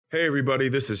Hey everybody,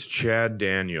 this is Chad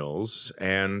Daniels,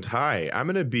 and hi, I'm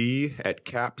going to be at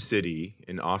Cap City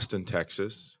in Austin,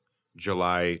 Texas,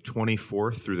 July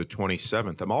 24th through the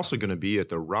 27th. I'm also going to be at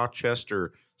the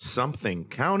Rochester Something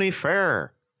County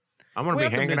Fair. I'm going to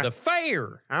be hanging to out. the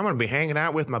fair. I'm going to be hanging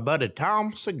out with my buddy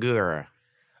Tom Segura.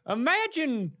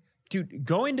 Imagine, dude,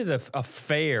 going to a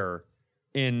fair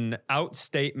in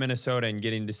outstate Minnesota and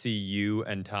getting to see you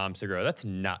and Tom Segura. That's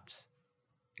nuts.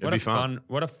 It'd be fun.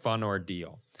 What a fun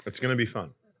ordeal. It's going to be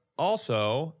fun.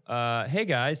 Also, hey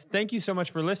guys, thank you so much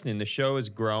for listening. The show is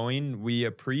growing. We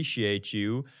appreciate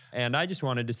you. And I just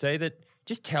wanted to say that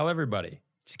just tell everybody.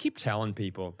 Just keep telling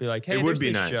people. Be like, hey, there's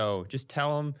this show. Just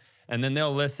tell them. And then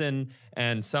they'll listen.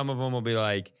 And some of them will be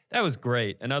like, that was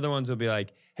great. And other ones will be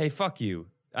like, hey, fuck you.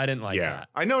 I didn't like that.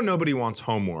 I know nobody wants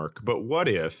homework, but what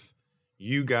if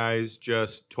you guys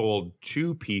just told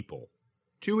two people,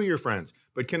 two of your friends,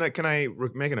 but can I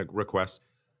make a request?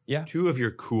 Yeah. Two of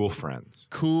your cool friends.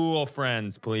 Cool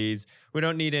friends, please. We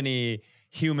don't need any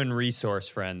human resource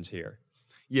friends here.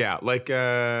 Yeah, like,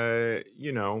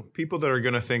 people that are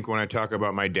going to think when I talk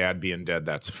about my dad being dead,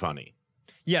 that's funny.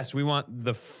 Yes, we want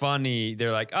the funny.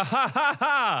 They're like, ah, ha, ha,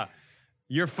 ha.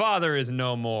 Your father is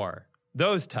no more.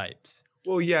 Those types.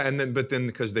 Well, yeah, but then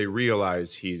because they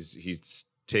realize he's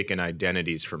taken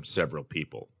identities from several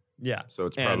people. Yeah. So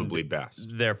it's probably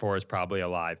best. Therefore, is probably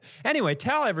alive. Anyway,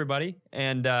 tell everybody,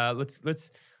 and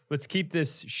let's keep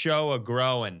this show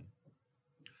a-growing.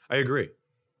 I agree.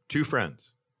 Two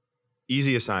friends.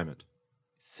 Easy assignment.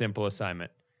 Simple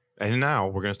assignment. And now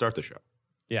we're going to start the show.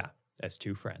 Yeah, as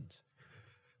two friends.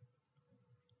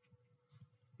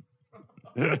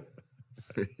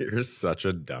 You're such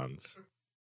a dunce.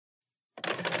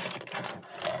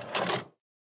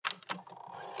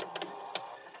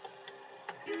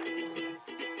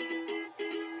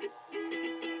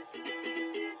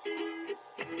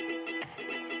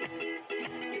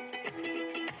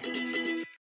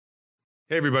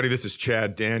 Hey everybody, this is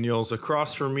Chad Daniels.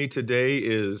 Across from me today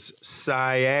is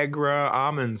Syagra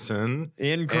Amundsen.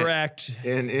 Incorrect.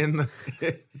 And in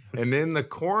the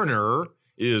corner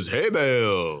is Hay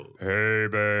Bales. Hay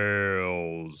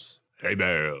Bales. Hay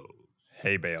Bales.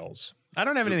 Hay Bales. I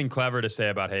don't have anything clever to say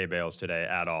about Hay Bales today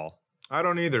at all. I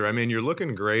don't either. I mean, you're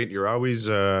looking great. You're always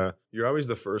the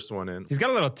first one in. He's got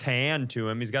a little tan to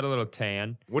him. He's got a little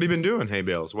tan. What have you been doing, Hay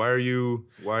Bales? Why are you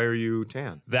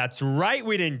tan? That's right.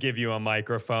 We didn't give you a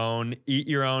microphone. Eat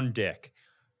your own dick.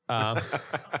 What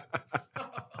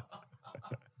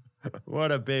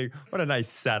a nice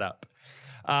setup.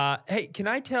 Hey, can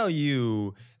I tell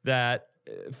you that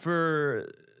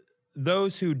for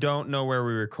those who don't know where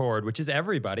we record, which is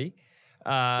everybody,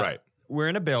 right? We're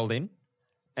in a building.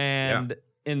 And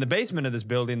in the basement of this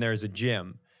building, there's a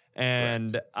gym.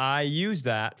 And I use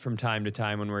that from time to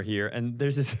time when we're here. And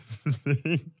there's this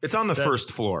thing. It's on the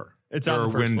first floor. It's on the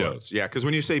first windows. floor. Yeah, because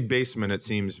when you say basement, it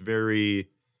seems very,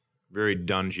 very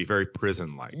dungy, very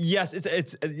prison-like. Yes,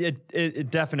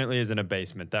 it definitely isn't a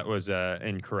basement. That was an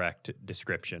incorrect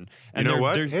description. And you know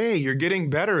what? Hey, you're getting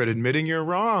better at admitting you're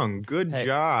wrong. Good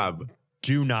job.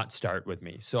 Do not start with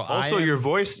me. So also, your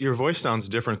voice sounds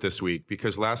different this week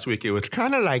because last week it was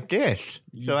kind of like this.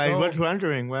 So I was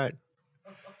wondering what.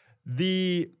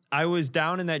 I was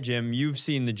down in that gym. You've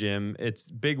seen the gym. It's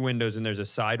big windows and there's a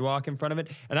sidewalk in front of it.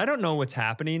 And I don't know what's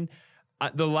happening.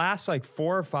 The last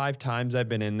 4 or 5 times I've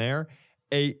been in there,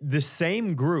 the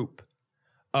same group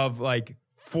of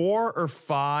 4 or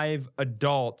 5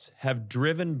 adults have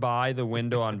driven by the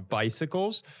window on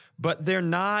bicycles, but they're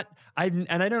not.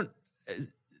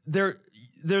 They're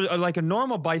like a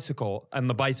normal bicycle on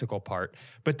the bicycle part,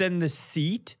 but then the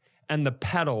seat and the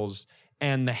pedals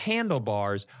and the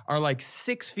handlebars are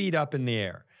 6 feet up in the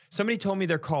air. Somebody told me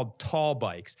they're called tall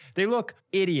bikes. They look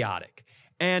idiotic.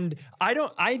 And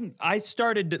I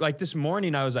started this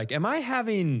morning, I was like, am I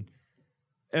having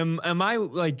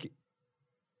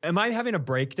a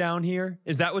breakdown here?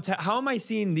 Is that how am I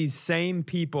seeing these same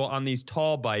people on these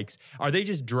tall bikes? Are they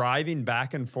just driving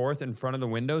back and forth in front of the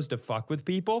windows to fuck with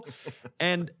people?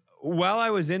 And while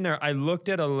I was in there, I looked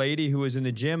at a lady who was in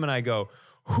the gym and I go,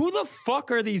 who the fuck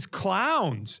are these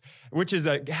clowns? Which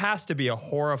has to be a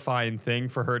horrifying thing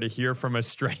for her to hear from a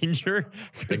stranger.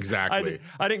 Exactly.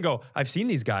 I didn't go, I've seen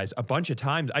these guys a bunch of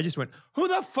times. I just went, who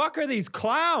the fuck are these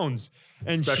clowns?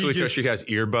 And especially because she has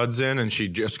earbuds in and she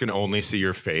just can only see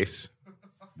your face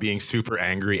being super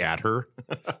angry at her.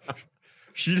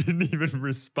 She didn't even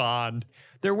respond.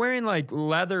 They're wearing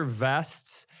leather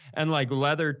vests and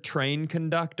leather train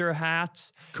conductor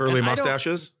hats. Curly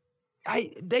mustaches?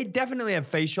 They definitely have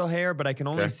facial hair, but I can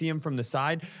only see them from the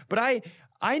side. But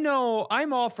I know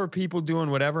I'm all for people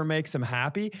doing whatever makes them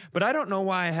happy, but I don't know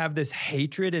why I have this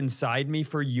hatred inside me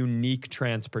for unique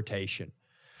transportation.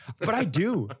 But I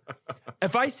do.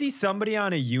 If I see somebody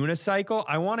on a unicycle,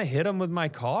 I want to hit them with my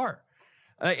car.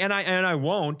 And I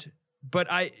won't, but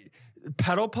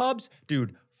pedal pubs,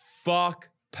 dude, fuck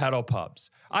pedal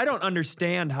pubs. I don't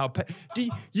understand how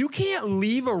you can't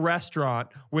leave a restaurant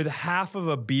with half of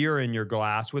a beer in your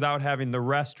glass without having the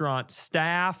restaurant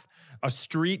staff, a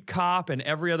street cop, and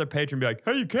every other patron be like,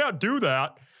 hey, you can't do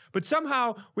that. But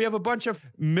somehow we have a bunch of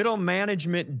middle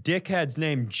management dickheads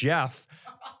named Jeff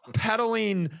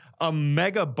pedaling a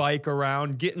mega bike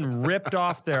around, getting ripped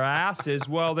off their asses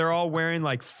while they're all wearing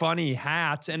like funny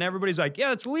hats. And everybody's like,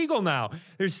 yeah, it's legal now.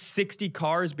 There's 60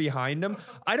 cars behind them.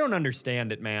 I don't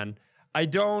understand it, man. I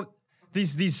don't.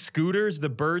 These scooters, the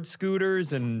bird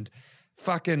scooters and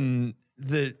fucking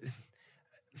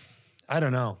I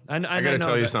don't know. I got to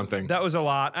tell you something. That was a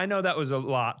lot. I know that was a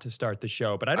lot to start the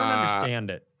show, but I don't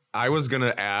understand it. I was going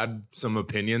to add some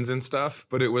opinions and stuff,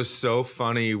 but it was so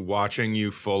funny watching you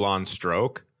full on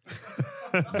stroke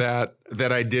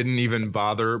that I didn't even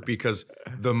bother because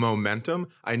the momentum,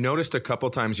 I noticed a couple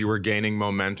times you were gaining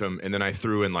momentum and then I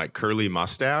threw in like curly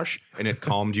mustache and it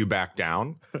calmed you back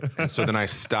down. And so then I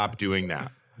stopped doing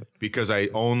that because I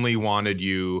only wanted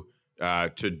you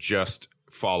to just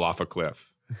fall off a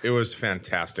cliff. It was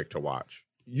fantastic to watch.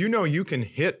 You know, you can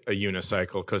hit a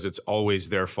unicycle because it's always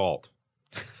their fault.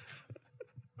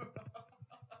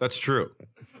 That's true.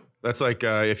 That's like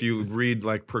if you read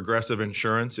like Progressive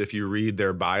Insurance, if you read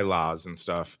their bylaws and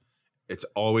stuff, it's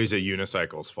always a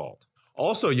unicycle's fault.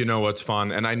 Also, you know what's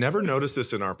fun, and I never noticed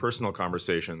this in our personal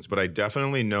conversations, but I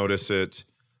definitely notice it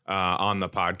on the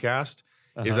podcast,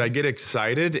 is I get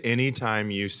excited anytime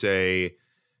you say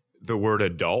the word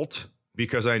adult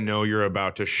because I know you're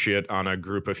about to shit on a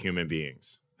group of human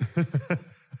beings.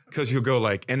 Because you'll go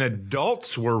like, and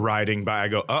adults were riding by. I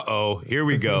go, uh-oh, here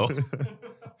we go.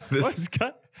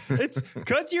 It's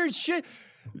because you're shit.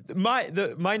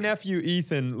 My nephew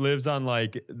Ethan lives on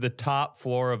like the top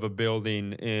floor of a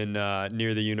building in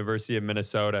near the University of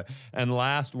Minnesota. And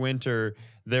last winter,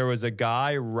 there was a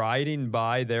guy riding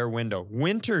by their window,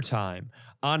 wintertime,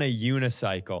 on a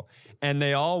unicycle. And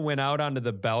they all went out onto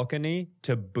the balcony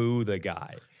to boo the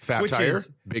guy. Fat tire?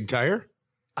 Big tire?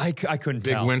 I couldn't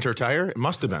tell. Big winter tire? It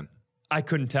must have been. I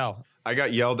couldn't tell. I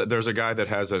got yelled at. There's a guy that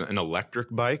has an electric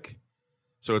bike.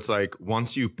 So it's like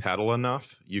once you pedal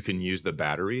enough, you can use the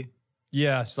battery.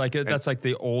 Yes, that's like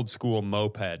the old school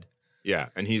moped. Yeah,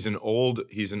 and he's an old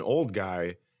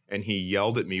guy, and he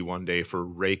yelled at me one day for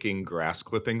raking grass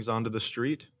clippings onto the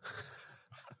street.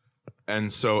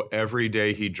 And so every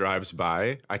day he drives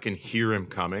by, I can hear him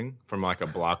coming from like a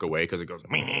block away because it goes.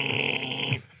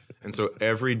 And so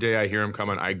every day I hear him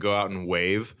coming, I go out and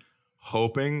wave,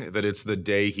 hoping that it's the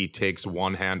day he takes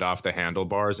one hand off the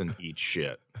handlebars and eats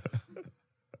shit.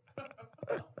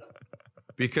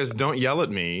 Because don't yell at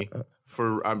me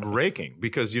for raking.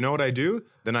 Because you know what I do?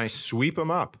 Then I sweep them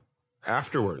up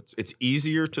afterwards. It's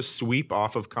easier to sweep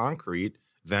off of concrete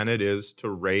than it is to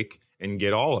rake and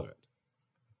get all of it.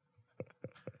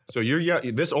 So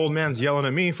this old man's yelling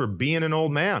at me for being an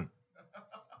old man.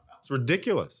 It's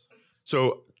ridiculous.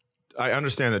 So I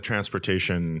understand that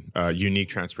transportation, unique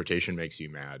transportation makes you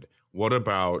mad. What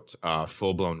about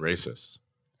full-blown racists?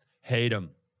 Hate them.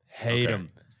 Hate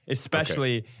them.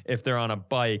 Especially if they're on a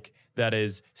bike that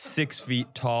is 6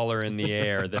 feet taller in the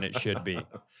air than it should be.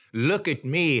 Look at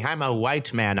me. I'm a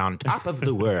white man on top of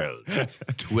the world.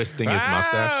 Twisting his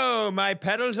mustache. Oh, my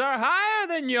pedals are higher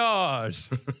than yours.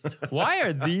 Why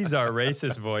are these our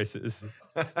racist voices?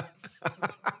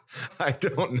 I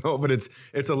don't know, but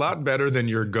it's a lot better than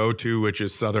your go-to, which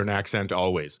is Southern accent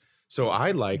always. So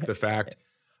I like the fact,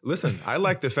 I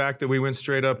like the fact that we went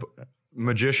straight up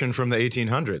magician from the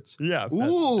 1800s. Yeah.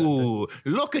 Ooh,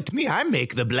 look at me. I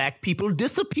make the black people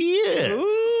disappear.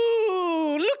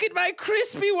 Ooh, look at my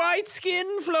crispy white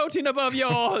skin floating above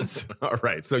yours. All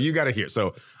right. So you got to hear.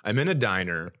 So I'm in a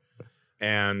diner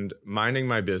and minding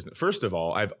my business. First of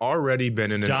all, I've already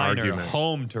been in an argument.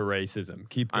 Home to racism.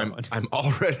 Keep going. I'm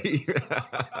already.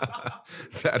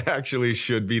 That actually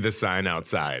should be the sign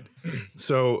outside.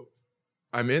 So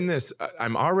I'm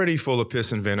already full of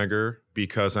piss and vinegar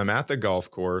because I'm at the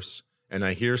golf course and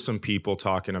I hear some people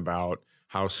talking about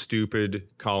how stupid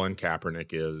Colin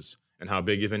Kaepernick is and how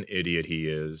big of an idiot he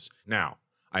is. Now,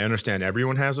 I understand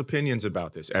everyone has opinions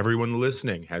about this. Everyone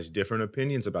listening has different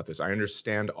opinions about this. I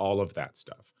understand all of that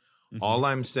stuff. Mm-hmm. All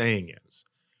I'm saying is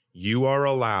you are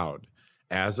allowed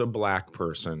as a black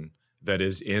person that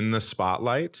is in the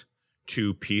spotlight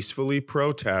to peacefully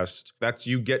protest. That's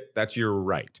your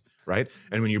right. Right?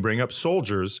 And when you bring up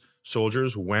soldiers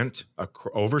Soldiers went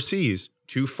overseas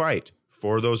to fight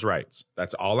for those rights.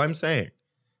 That's all I'm saying.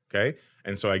 Okay?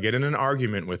 And so I get in an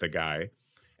argument with a guy,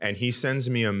 and he sends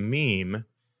me a meme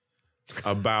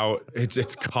about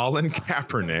it's Colin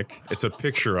Kaepernick. It's a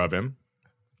picture of him.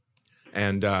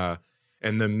 And the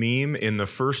meme in the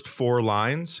first 4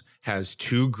 lines has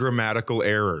 2 grammatical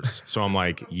errors. So I'm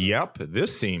like, yep,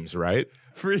 this seems right.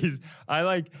 Freeze.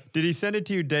 Did he send it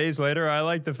to you days later? I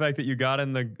like the fact that you got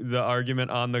in the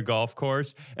argument on the golf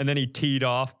course, and then he teed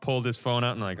off, pulled his phone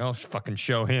out, and like, oh, fucking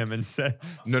show him, and said,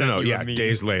 No. Yeah,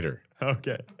 days later.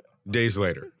 Okay. Days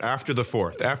later. After the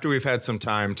 4th. After we've had some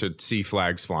time to see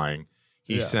flags flying,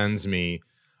 he sends me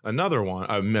another one,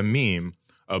 a meme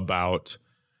about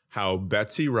how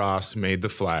Betsy Ross made the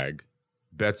flag.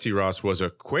 Betsy Ross was a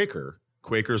Quaker.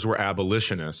 Quakers were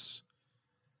abolitionists,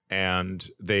 and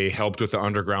they helped with the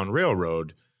Underground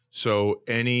Railroad. So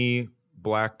any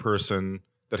black person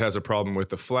that has a problem with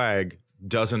the flag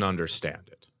doesn't understand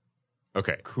it.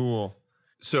 Okay. Cool.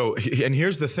 So, and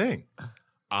here's the thing.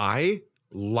 I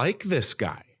like this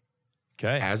guy.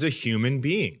 Okay. As a human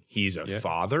being. He's a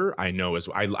father. I know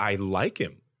I like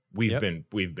him. We've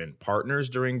been partners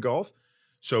during golf.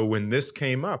 So when this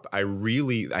came up, I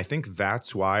think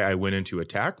that's why I went into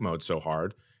attack mode so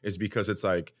hard, is because it's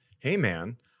like, hey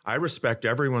man, I respect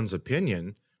everyone's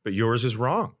opinion, but yours is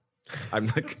wrong. I'm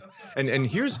like, and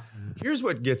here's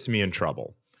what gets me in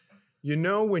trouble. You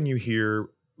know, when you hear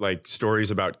like stories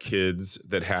about kids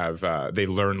that have they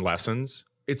learn lessons,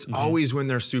 it's always when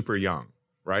they're super young,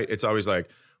 right? It's always like,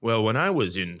 well, when I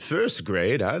was in 1st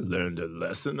grade, I learned a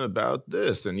lesson about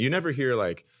this, and you never hear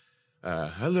like,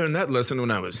 I learned that lesson when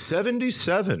I was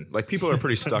 77. Like, people are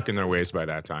pretty stuck in their ways by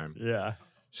that time. Yeah.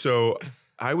 So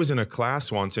I was in a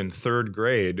class once in 3rd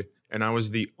grade, and I was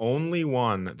the only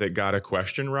one that got a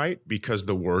question right because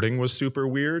the wording was super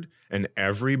weird, and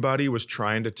everybody was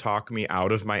trying to talk me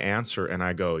out of my answer. And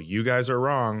I go, you guys are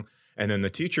wrong. And then the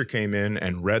teacher came in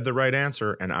and read the right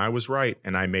answer, and I was right.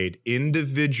 And I made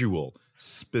individual,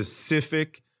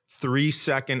 specific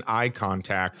 3-second eye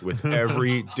contact with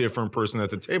every different person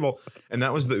at the table. And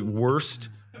that was the worst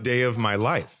day of my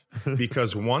life,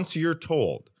 because once you're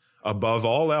told above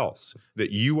all else that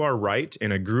you are right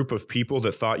in a group of people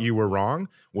that thought you were wrong,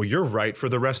 well, you're right for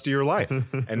the rest of your life.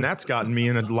 And that's gotten me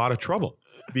in a lot of trouble,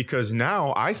 because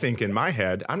now I think in my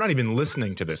head, I'm not even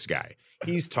listening to this guy.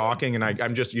 He's talking, and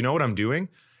I'm just, you know what I'm doing?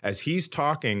 As he's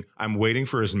talking, I'm waiting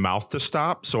for his mouth to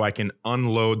stop so I can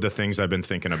unload the things I've been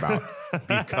thinking about,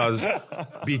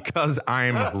 because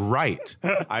I'm right.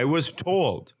 I was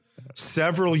told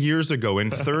several years ago in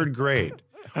 3rd grade,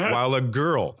 while a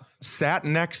girl sat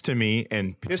next to me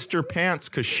and pissed her pants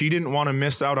because she didn't want to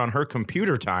miss out on her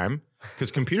computer time,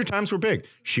 because computer times were big.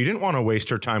 She didn't want to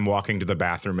waste her time walking to the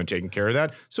bathroom and taking care of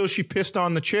that. So she pissed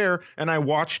on the chair, and I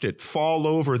watched it fall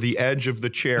over the edge of the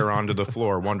chair onto the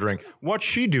floor, wondering, what's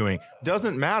she doing?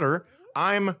 Doesn't matter.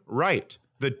 I'm right.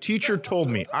 The teacher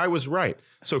told me I was right.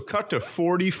 So cut to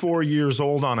 44 years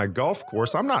old on a golf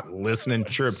course. I'm not listening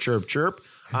chirp, chirp, chirp.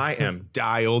 I am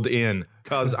dialed in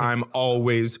because I'm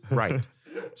always right.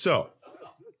 So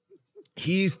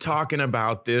he's talking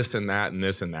about this and that and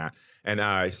this and that. And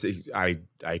I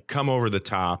come over the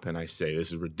top and I say,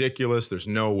 this is ridiculous. There's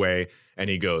no way. And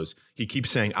he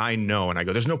keeps saying, I know. And I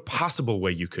go, there's no possible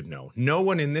way you could know. No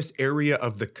one in this area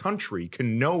of the country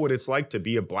can know what it's like to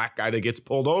be a black guy that gets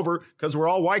pulled over, because we're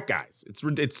all white guys.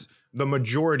 It's the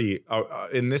majority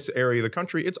in this area of the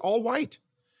country. It's all white.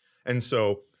 And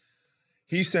so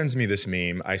he sends me this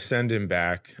meme. I send him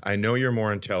back. I know you're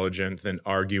more intelligent than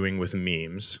arguing with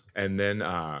memes. And then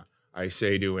I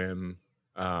say to him,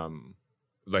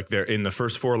 like, there in the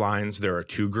first 4 lines, there are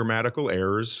 2 grammatical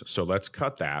errors. So let's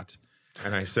cut that.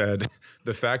 And I said,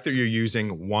 the fact that you're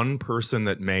using one person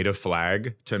that made a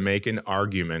flag to make an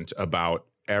argument about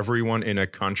everyone in a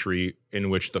country in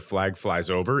which the flag flies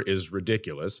over is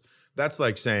ridiculous. That's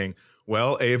like saying,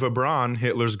 well, Eva Braun,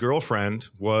 Hitler's girlfriend,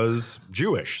 was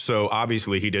Jewish. So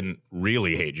obviously he didn't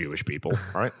really hate Jewish people,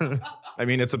 right? I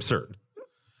mean, it's absurd.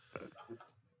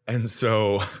 And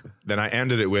so then I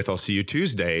ended it with, I'll see you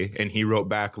Tuesday. And he wrote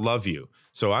back, love you.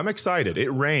 So I'm excited. It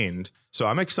rained. So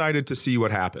I'm excited to see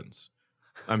what happens.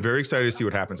 I'm very excited to see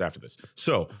what happens after this.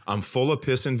 So I'm full of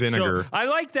piss and vinegar. So I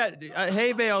like that.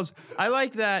 Hey, Bales, I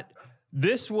like that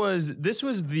this was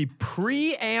the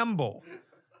preamble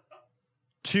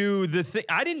to the thing.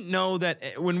 I didn't know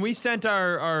that when we sent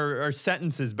our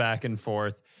sentences back and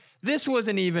forth, this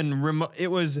wasn't even remote.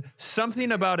 It was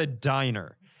something about a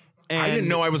diner. I didn't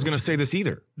know I was going to say this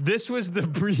either. This was the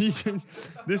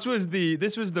this was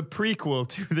the prequel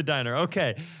to the diner.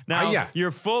 Okay, now yeah.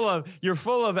 you're full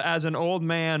of, as an old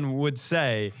man would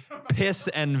say, piss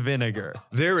and vinegar.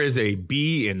 There is a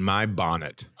bee in my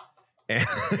bonnet. And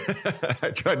I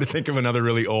tried to think of another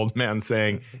really old man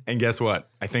saying, and guess what?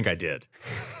 I think I did.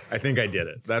 I think I did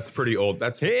it. That's pretty old.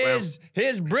 That's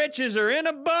his britches are in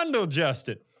a bundle,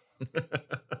 Justin.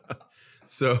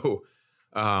 So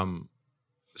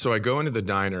I go into the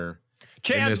diner.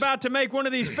 Chad's about to make one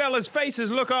of these fellas' faces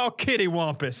look all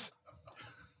kittywampus.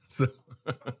 So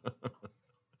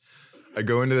I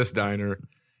go into this diner,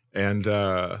 and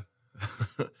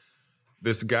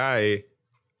this guy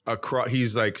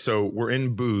he's like, so we're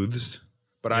in booths,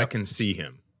 but I can see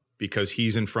him because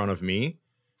he's in front of me,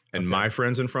 and my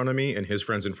friend's in front of me, and his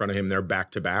friend's in front of him. They're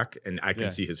back to back, and I can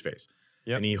see his face.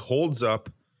 Yep. And he holds up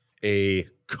a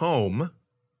comb,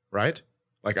 right?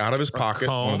 Like out of his pocket.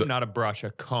 Comb, not a brush,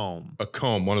 a comb. A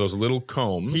comb, one of those little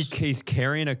combs. He's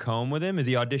carrying a comb with him? Is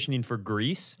he auditioning for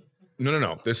Grease?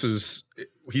 No.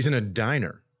 He's in a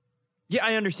diner. Yeah,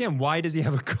 I understand. Why does he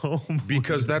have a comb?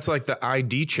 Because that's like the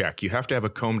ID check. You have to have a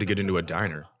comb to get into a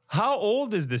diner. How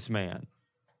old is this man?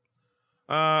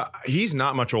 He's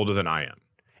not much older than I am.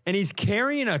 And he's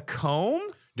carrying a comb?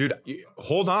 Dude,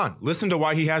 hold on. Listen to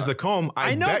why he has the comb.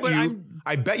 I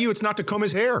bet you it's not to comb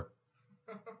his hair.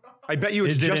 I bet you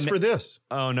it's just for this.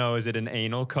 Oh, no. Is it an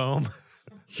anal comb?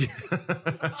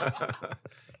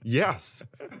 Yes.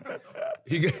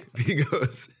 He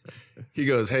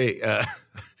goes, hey,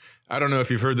 I don't know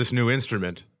if you've heard this new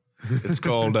instrument. It's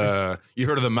called, you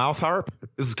heard of the mouth harp?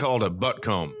 This is called a butt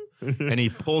comb. And he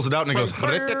pulls it out and he goes,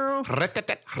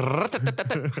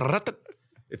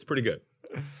 it's pretty good.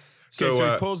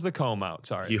 So he pulls the comb out.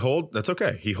 Sorry. That's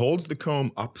okay. He holds the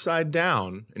comb upside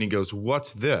down and he goes,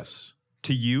 what's this?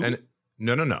 To you? And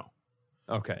no.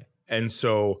 Okay. And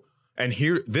so,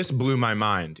 here, this blew my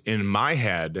mind. In my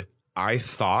head, I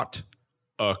thought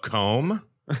a comb.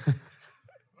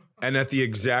 And at the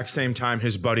exact same time,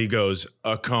 his buddy goes,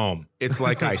 a comb. It's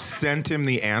like I sent him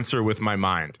the answer with my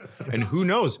mind. And who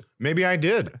knows? Maybe I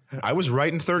did. I was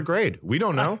right in third grade. We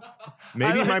don't know.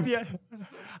 Maybe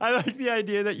I like the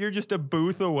idea that you're just a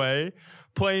booth away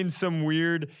playing some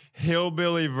weird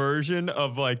hillbilly version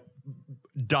of like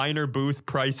diner booth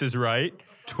Price is Right.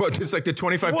 Just like the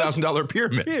 $25,000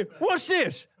 pyramid. Yeah, what's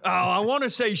this? Oh, I want to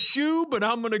say shoe, but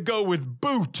I'm going to go with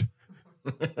boot.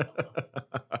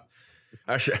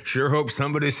 I sure hope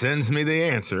somebody sends me the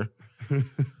answer.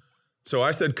 So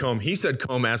I said comb. He said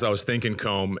comb as I was thinking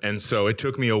comb. And so it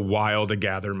took me a while to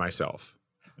gather myself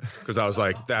because I was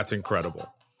like, that's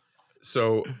incredible.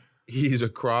 So he's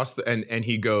across and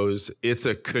he goes, it's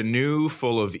a canoe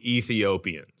full of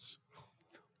Ethiopians.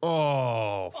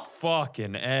 Oh,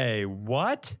 fucking A.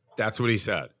 What? That's what he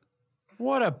said.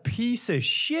 What a piece of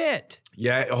shit.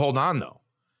 Yeah, hold on, though.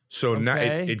 So now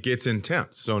it gets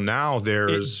intense. So now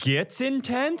there's... It gets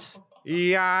intense?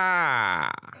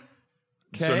 Yeah.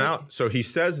 Okay. So he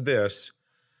says this,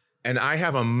 and I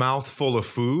have a mouthful of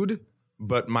food,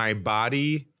 but my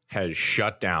body has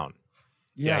shut down.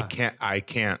 Yeah. I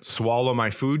can't swallow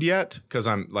my food yet because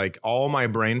I'm like all my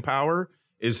brain power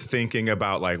is thinking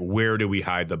about like where do we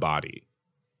hide the body?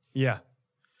 Yeah.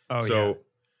 Oh,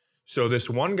 So this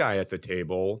one guy at the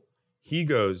table, he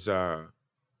goes,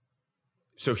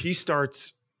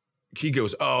 he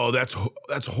goes, oh,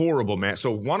 that's horrible, man.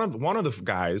 So one of the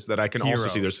guys that I can also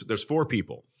see, there's four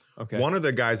people. Okay. One of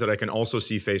the guys that I can also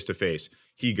see face to face,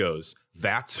 he goes,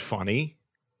 that's funny.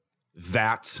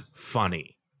 That's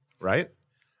funny. Right?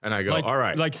 And I go, all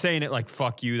right. Like saying it like,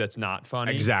 fuck you, that's not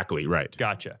funny. Exactly, right.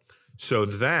 Gotcha. So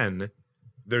then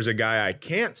there's a guy I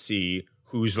can't see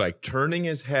who's like turning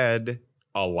his head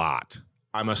a lot.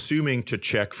 I'm assuming to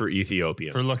check for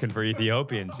Ethiopians. For looking for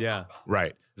Ethiopians, yeah.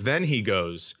 Right. Then he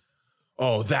goes,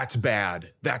 oh, that's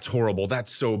bad. That's horrible.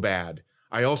 That's so bad.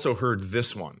 I also heard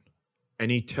this one. And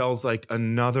he tells like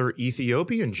another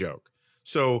Ethiopian joke.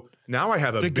 So now I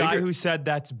have the guy who said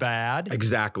that's bad?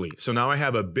 Exactly. So now I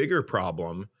have a bigger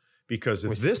problem because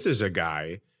this is a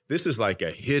guy, this is like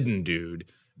a hidden dude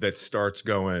that starts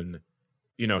going,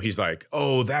 you know, he's like,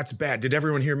 oh, that's bad. Did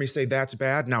everyone hear me say that's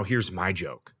bad? Now here's my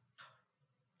joke.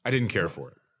 I didn't care for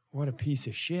it. What a piece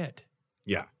of shit.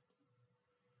 Yeah.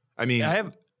 I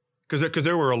mean, because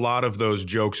there were a lot of those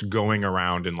jokes going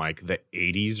around in like the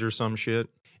 80s or some shit.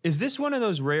 Is this one of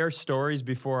those rare stories,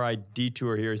 before I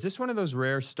detour here, is this one of those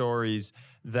rare stories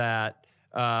that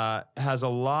has a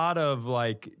lot of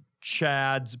like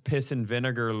Chad's piss and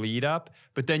vinegar lead up,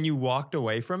 but then you walked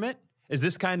away from it? Is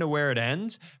this kind of where it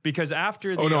ends? Because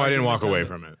after the... Oh, no, I didn't walk away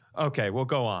from it. Okay, well,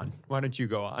 go on. Why don't you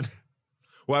go on?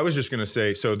 Well, I was just going to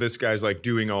say, so this guy's like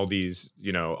doing all these,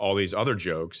 all these other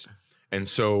jokes. And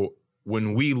so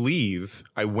when we leave,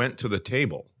 I went to the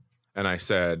table and I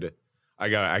said, I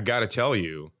got to tell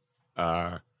you,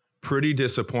 pretty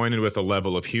disappointed with the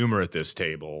level of humor at this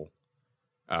table.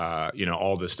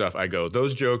 All this stuff. I go,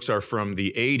 those jokes are from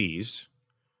the 80s,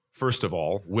 first of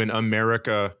all, when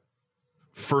America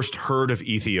first heard of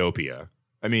Ethiopia.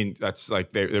 I mean, that's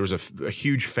like there was a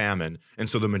huge famine. And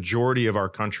so the majority of our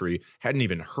country hadn't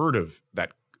even heard of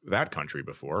that country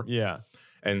before. Yeah.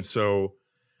 And so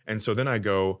then I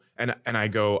go, and I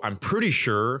go, I'm pretty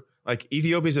sure like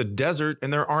Ethiopia's a desert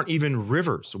and there aren't even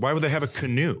rivers. Why would they have a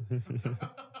canoe?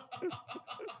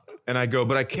 And I go,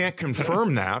 but I can't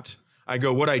confirm that. I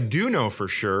go, what I do know for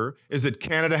sure is that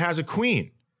Canada has a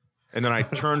queen. And then I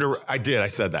turned around, I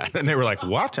said that. And they were like,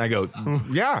 what? I go,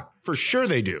 yeah, for sure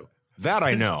they do. That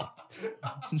I know.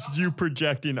 You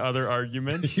projecting other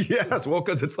arguments? Yes, well,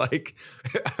 because it's like,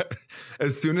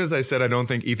 as soon as I said I don't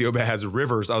think Ethiopia has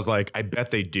rivers, I was like, I bet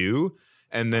they do.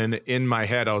 And then in my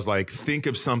head, I was like, think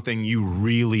of something you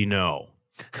really know.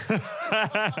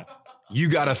 You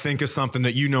got to think of something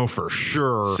that you know for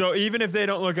sure. So even if they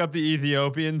don't look up the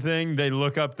Ethiopian thing, they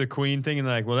look up the queen thing and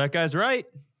they're like, well, that guy's right.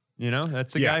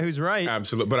 That's the guy who's right.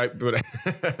 Absolutely.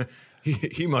 But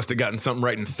he must have gotten something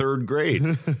right in third grade.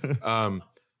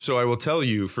 So I will tell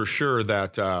you for sure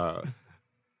that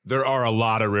there are a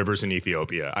lot of rivers in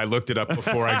Ethiopia. I looked it up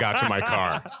before I got to my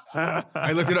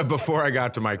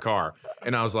car.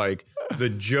 And I was like, the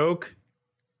joke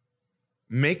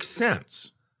makes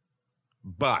sense,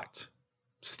 but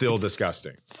still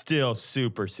disgusting. Still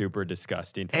super, super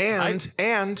disgusting.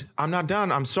 And I'm not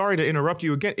done. I'm sorry to interrupt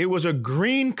you again. It was a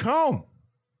green comb.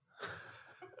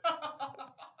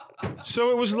 So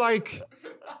it was like,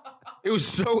 it was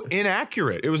so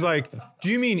inaccurate. It was like,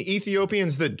 do you mean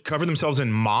Ethiopians that cover themselves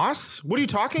in moss? What are you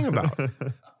talking about?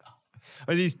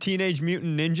 Are these Teenage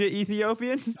Mutant Ninja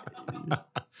Ethiopians?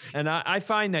 And I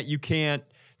find that you can't,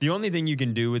 the only thing you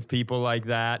can do with people like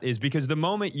that is because the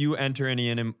moment you enter any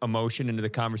emotion into the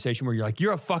conversation where you're like,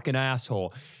 you're a fucking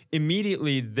asshole,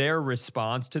 immediately their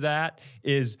response to that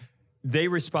is they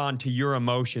respond to your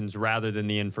emotions rather than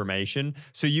the information.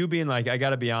 So you being like, I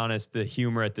got to be honest, the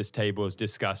humor at this table is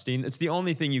disgusting. It's the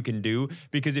only thing you can do,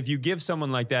 because if you give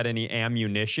someone like that any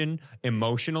ammunition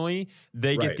emotionally,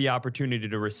 they get the opportunity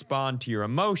to respond to your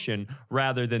emotion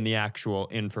rather than the actual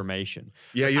information.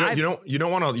 Yeah, you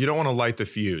don't want to light the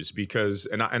fuse, because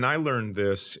and I learned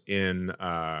this in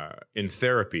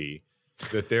therapy,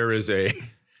 that there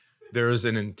is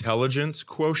an intelligence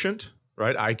quotient,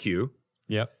 right? IQ.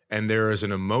 Yep. And there is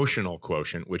an emotional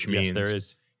quotient, which means there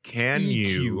is. Can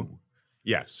EQ.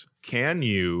 Can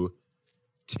you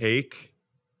take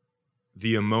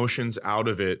the emotions out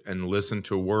of it and listen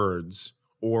to words,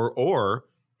 or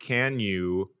can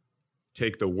you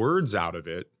take the words out of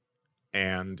it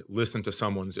and listen to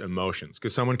someone's emotions?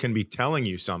 Because someone can be telling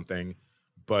you something,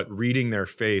 but reading their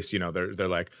face, they're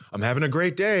like, I'm having a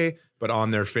great day. But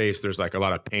on their face, there's like a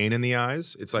lot of pain in the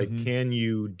eyes. It's like, can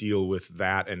you deal with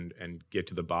that and get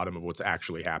to the bottom of what's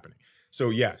actually happening? So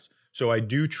yes. So I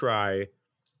do try.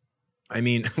 I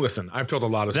mean, listen, I've told a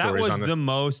lot of stories on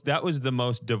this. That was the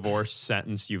most divorced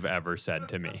sentence you've ever said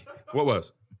to me. What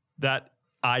was? That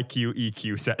IQ,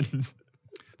 EQ sentence.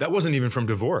 That wasn't even from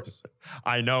divorce.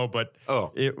 I know, but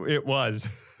it was.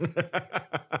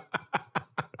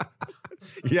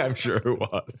 Yeah, I'm sure it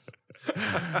was.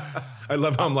 I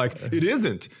love how I'm like, it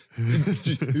isn't.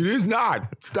 It is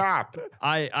not. Stop.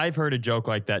 I've heard a joke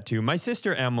like that too. My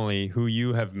sister Emily, who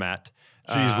you have met.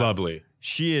 She's lovely.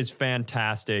 She is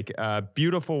fantastic.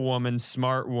 Beautiful woman,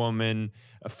 smart woman,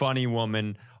 a funny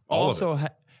woman. Also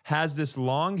has this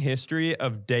long history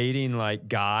of dating like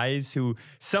guys who,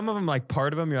 some of them, like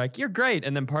part of them, you're like, you're great.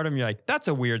 And then part of them, you're like, that's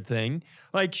a weird thing.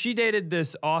 Like she dated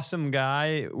this awesome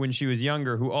guy when she was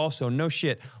younger who also, no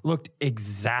shit, looked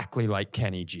exactly like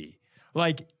Kenny G.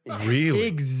 Like really?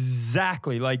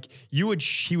 Exactly. Like he would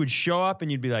show up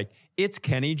and you'd be like, it's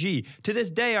Kenny G. To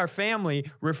this day, our family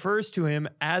refers to him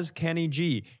as Kenny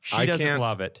G. She doesn't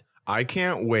love it. I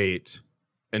can't wait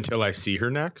until I see her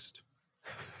next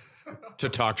to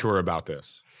talk to her about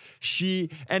this. She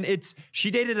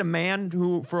dated a man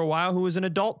who, for a while, who was an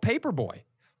adult paper boy.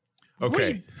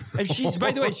 Okay. And she's,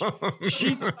 by the way,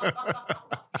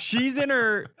 she's in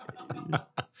her.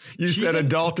 You said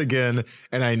adult again,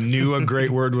 and I knew a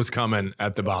great word was coming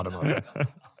at the bottom of it.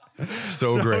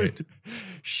 So great.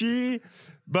 She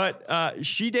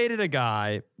dated a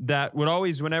guy that would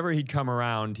always, whenever he'd come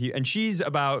around, and she's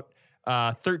about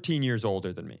 13 years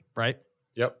older than me, right?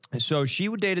 Yep. So she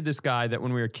dated this guy that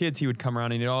when we were kids, he would come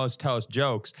around and he'd always tell us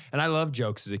jokes. And I loved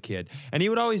jokes as a kid. And he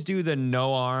would always do the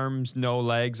no arms, no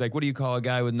legs. Like, what do you call a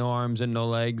guy with no arms and no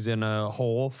legs in a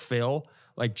hole? Phil.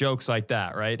 Like jokes like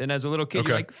that, right? And as a little kid,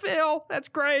 you're like, Phil, that's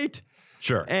great.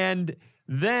 Sure. And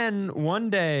then one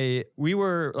day we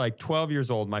were like 12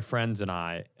 years old, my friends and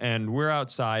I, and we're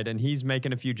outside and he's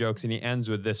making a few jokes and he ends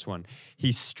with this one.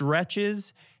 He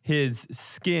stretches his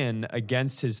skin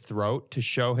against his throat to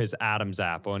show his Adam's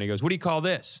apple. And he goes, what do you call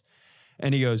this?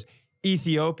 And he goes,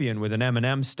 Ethiopian with an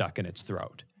M&M stuck in its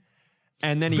throat.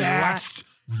 And then he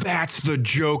That's the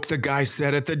joke the guy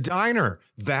said at the diner.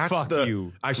 Fuck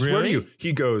you. I swear Really? to you.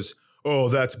 He goes, oh,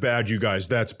 that's bad, you guys.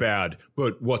 That's bad.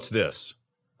 But what's this?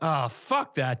 Oh,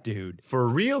 fuck that dude. For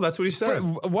real? That's what he said.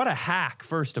 What a hack,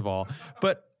 first of all.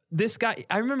 But this guy,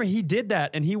 I remember he did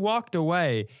that and he walked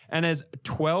away. And as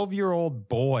 12-year-old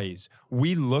boys,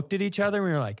 we looked at each other and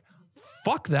we were like,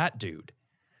 fuck that dude.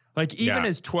 Like, even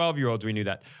as 12-year-olds, we knew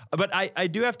that. But I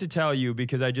do have to tell you,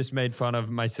 because I just made fun of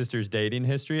my sister's dating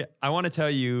history, I want to tell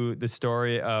you the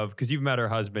story of, because you've met her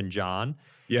husband, John.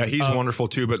 Yeah, he's wonderful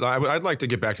too. But I'd like to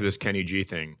get back to this Kenny G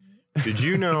thing. Did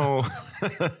you know,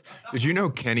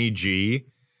 Kenny G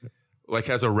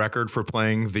has a record for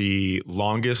playing the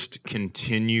longest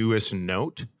continuous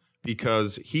note?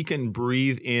 Because he can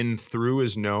breathe in through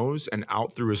his nose and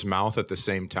out through his mouth at the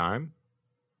same time.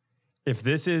 If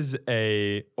this is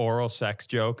a oral sex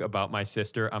joke about my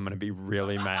sister, I'm going to be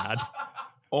really mad.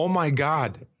 Oh my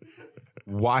God.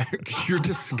 Why? You're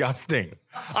disgusting.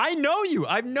 I know you.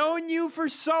 I've known you for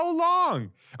so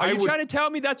long. Are you trying to tell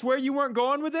me that's where you weren't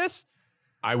going with this?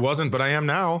 I wasn't, but I am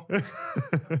now.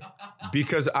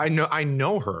 Because I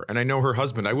know her and I know her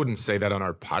husband. I wouldn't say that on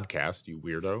our podcast, you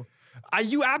weirdo.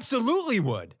 You absolutely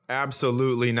would.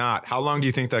 Absolutely not. How long do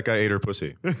you think that guy ate her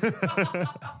pussy?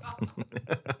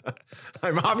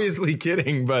 I'm obviously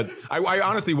kidding, but I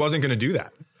honestly wasn't going to do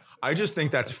that. I just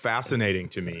think that's fascinating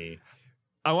to me.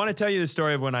 I want to tell you the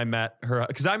story of when I met her,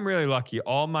 because I'm really lucky.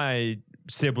 All my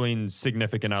siblings,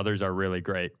 significant others are really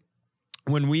great.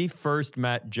 When we first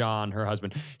met John, her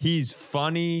husband, he's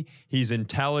funny, he's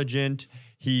intelligent,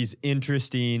 he's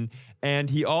interesting,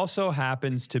 and he also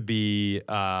happens to be,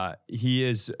 he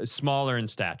is smaller in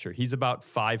stature. He's about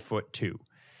 5'2".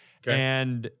 Okay.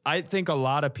 And I think a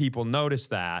lot of people notice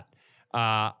that.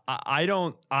 I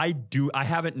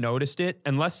haven't noticed it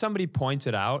unless somebody points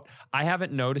it out. I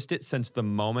haven't noticed it since the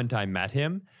moment I met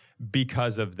him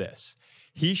because of this.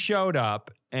 He showed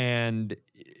up and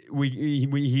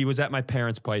he was at my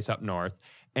parents' place up north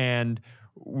and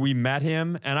we met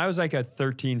him and I was like a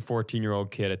 13,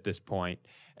 14-year-old kid at this point.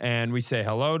 And we say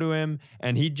hello to him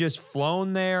and he'd just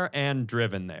flown there and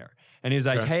driven there. And he's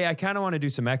like, hey, I kind of want to do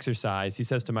some exercise. He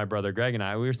says to my brother Greg and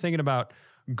I, we were thinking about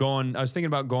I was thinking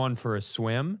about going for a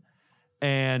swim.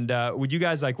 And would you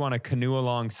guys want to canoe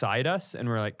alongside us? And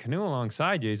we're like, canoe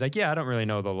alongside you? He's like, yeah, I don't really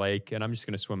know the lake and I'm just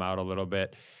going to swim out a little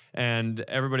bit. And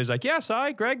everybody's like, yes,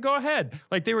 Greg, go ahead.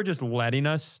 Like they were just letting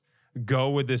us go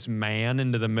with this man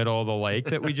into the middle of the lake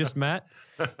that we just met.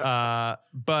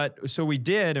 But so we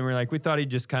did. And we thought he'd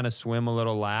just kind of swim a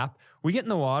little lap. We get in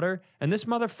the water and this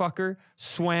motherfucker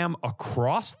swam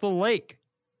across the lake,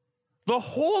 the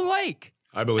whole lake.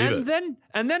 I believe it.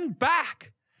 And then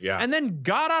back. Yeah. And then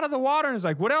got out of the water and was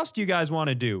like, what else do you guys want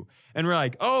to do? And we're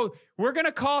like, oh, we're going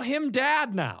to call him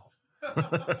Dad now.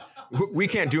 We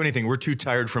can't do anything. We're too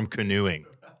tired from canoeing.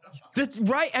 That's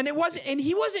right. And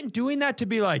he wasn't doing that to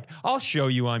be like, I'll show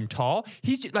you I'm tall.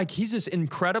 He's this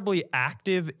incredibly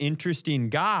active, interesting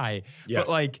guy. Yes.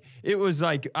 But it was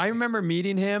I remember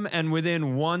meeting him and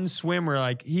within one swim, we're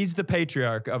like, he's the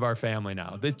patriarch of our family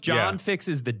now. This John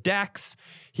fixes the decks.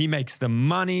 He makes the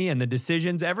money and the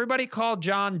decisions. Everybody call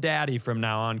John Daddy from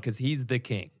now on because he's the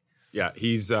king. Yeah,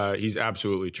 he's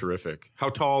absolutely terrific. How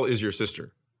tall is your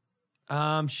sister?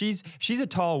 She's a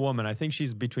tall woman. I think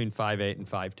she's between 5'8" and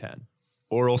 5'10".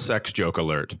 Oral sex joke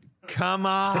alert. Come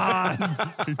on.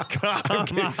 Come on.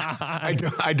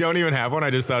 I don't even have one. I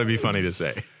just thought it'd be funny to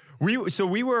say.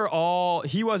 We were all,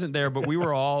 he wasn't there, but we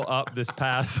were all up this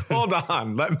past. Hold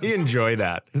on. Let me enjoy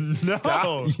that. No.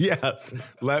 Stop. Yes.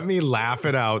 Let me laugh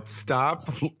it out. Stop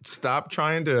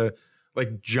trying to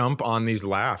jump on these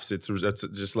laughs. It's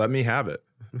just let me have it.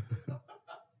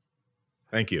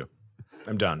 Thank you.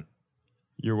 I'm done.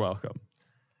 You're welcome.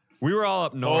 We were all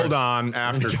up north. Hold on.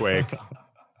 Afterquake.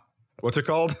 What's it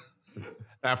called?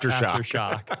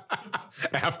 Aftershock.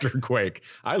 Afterquake.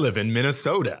 I live in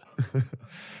Minnesota. Hey,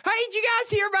 did you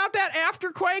guys hear about that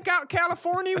afterquake out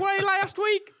California way last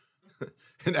week?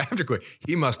 An afterquake.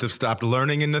 He must have stopped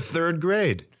learning in the 3rd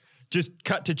grade. Just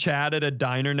cut to Chad at a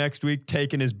diner next week,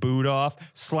 taking his boot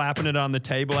off, slapping it on the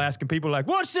table, asking people like,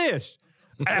 "What's this?"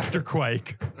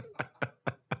 Afterquake.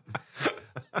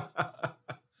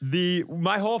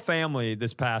 My whole family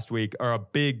this past week, or a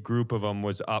big group of them,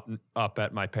 was up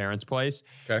at my parents' place.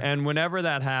 Okay. And whenever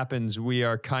that happens, we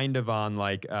are kind of on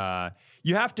like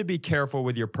you have to be careful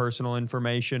with your personal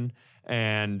information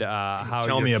and how.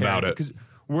 Tell me about it. Because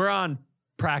we're on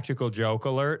practical joke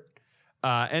alert,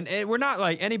 and we're not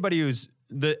like anybody who's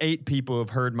the 8 people who've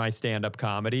heard my stand-up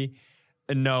comedy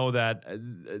know that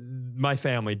my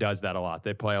family does that a lot.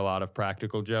 They play a lot of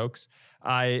practical jokes.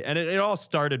 It all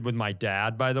started with my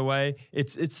dad, by the way.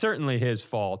 It's certainly his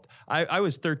fault. I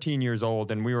was 13 years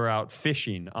old and we were out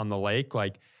fishing on the lake,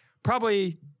 like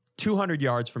probably 200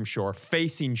 yards from shore,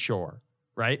 facing shore,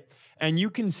 right? And you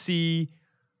can see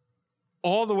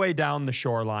all the way down the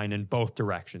shoreline in both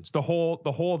directions, the whole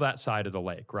of that side of the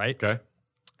lake, right? Okay.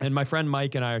 And my friend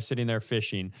Mike and I are sitting there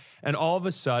fishing, and all of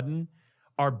a sudden,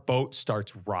 our boat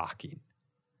starts rocking.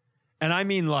 And I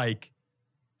mean like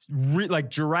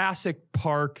Jurassic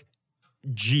Park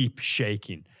Jeep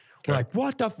shaking. Okay. We're like,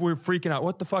 we're freaking out.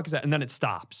 What the fuck is that? And then it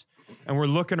stops. And we're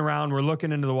looking around, we're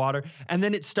looking into the water, and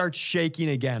then it starts shaking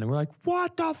again. And we're like,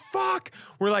 what the fuck?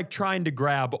 We're like trying to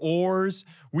grab oars.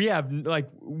 We have like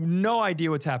no idea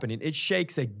what's happening. It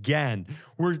shakes again.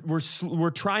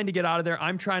 We're trying to get out of there.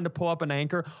 I'm trying to pull up an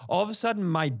anchor. All of a sudden,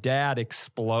 my dad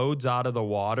explodes out of the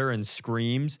water and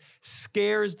screams,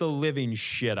 scares the living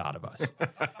shit out of us.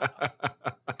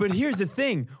 But here's the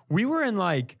thing. We were in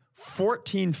like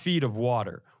 14 feet of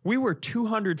water. We were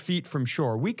 200 feet from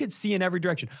shore. We could see in every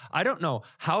direction. I don't know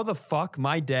how the fuck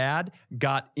my dad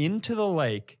got into the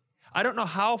lake. I don't know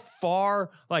how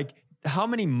far, like how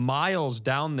many miles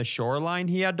down the shoreline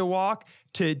he had to walk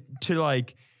to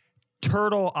like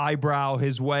turtle eyebrow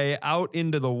his way out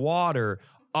into the water,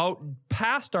 out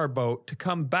past our boat to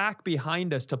come back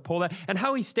behind us to pull that. And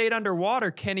how he stayed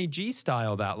underwater Kenny G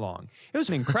style that long. It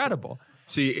was incredible.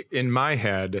 See, in my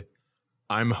head,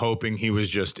 I'm hoping he was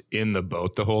just in the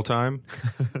boat the whole time.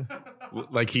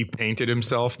 Like he painted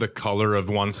himself the color of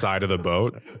one side of the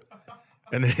boat.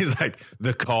 And then he's like,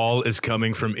 the call is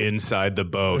coming from inside the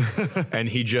boat. And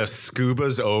he just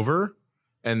scubas over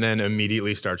and then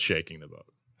immediately starts shaking the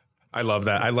boat. I love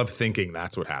that. I love thinking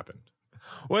that's what happened.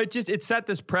 Well, it set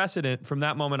this precedent from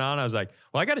that moment on. I was like,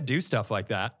 well, I got to do stuff like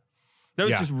that. That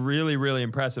was just really, really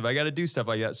impressive. I got to do stuff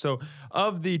like that. So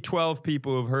of the 12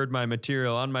 people who've heard my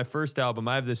material on my first album,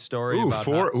 I have this story about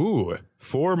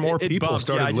four more people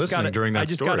started listening during that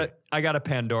story. I got a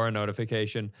Pandora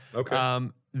notification. Okay.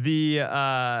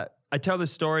 I tell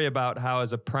this story about how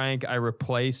as a prank, I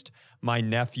replaced my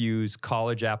nephew's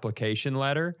college application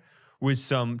letter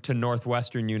to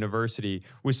Northwestern University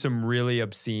with some really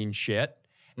obscene shit,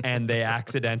 and they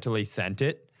accidentally sent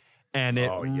it. And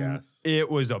it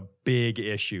was a big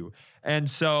issue. And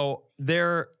so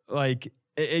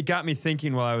it got me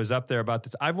thinking while I was up there about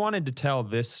this. I've wanted to tell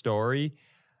this story.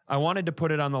 I wanted to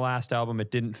put it on the last album. It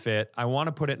didn't fit. I want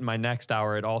to put it in my next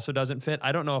hour. It also doesn't fit.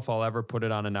 I don't know if I'll ever put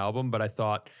it on an album, but I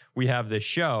thought we have this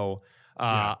show.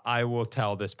 I will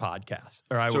tell this podcast,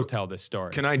 or I will tell this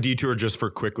story. Can I detour just for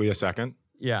quickly a second?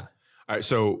 Yeah. All right.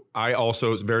 So I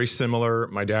also, very similar.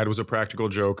 My dad was a practical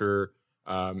joker.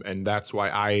 And that's why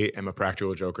I am a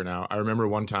practical joker now. I remember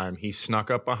one time he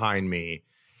snuck up behind me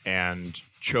and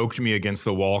choked me against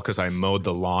the wall because I mowed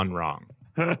the lawn wrong.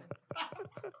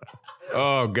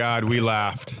 Oh, God, we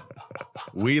laughed.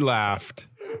 We laughed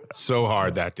so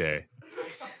hard that day.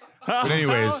 But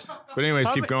anyways,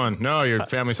 keep going. No, your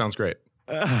family sounds great.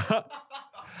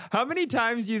 How many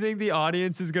times do you think the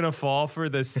audience is going to fall for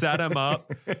the set 'em up,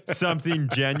 something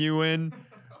genuine,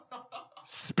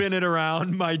 spin it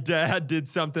around? My dad did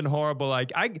something horrible.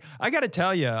 Like I got to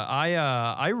tell you,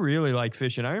 I really like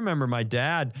fishing. I remember my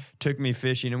dad took me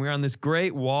fishing, and we were on this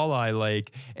great walleye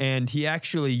lake, and he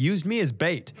actually used me as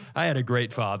bait. I had a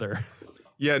great father.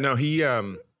 Yeah, no, he.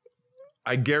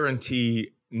 I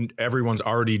guarantee everyone's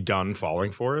already done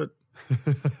falling for it.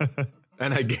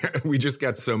 And we just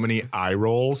got so many eye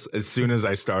rolls as soon as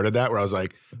I started that, where I was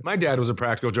like, my dad was a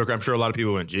practical joker. I'm sure a lot of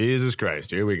people went, Jesus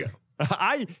Christ, here we go.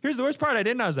 Here's the worst part. I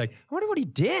didn't. I was like, I wonder what he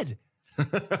did.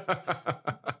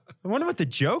 I wonder what the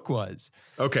joke was.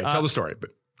 Okay, tell the story.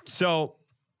 So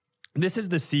this is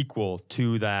the sequel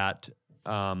to that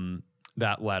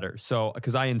letter. So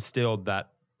because I instilled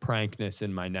that prankness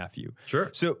in my nephew. Sure.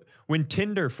 So when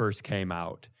Tinder first came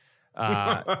out,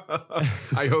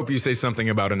 I hope you say something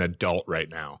about an adult right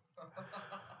now.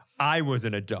 I was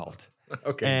an adult.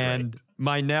 Okay, and great.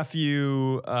 my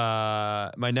nephew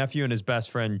and his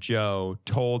best friend Joe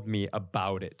told me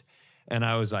about it, and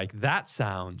I was like, "That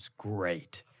sounds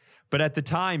great," But at the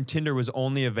time, Tinder was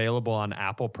only available on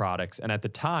Apple products. And at the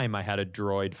time, I had a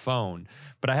Droid phone.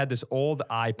 But I had this old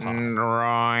iPod.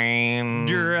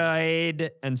 Droid.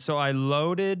 And so I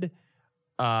loaded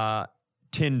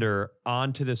Tinder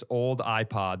onto this old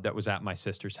iPod that was at my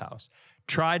sister's house.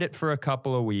 Tried it for a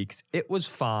couple of weeks. It was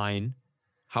fine.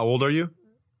 How old are you?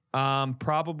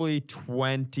 Probably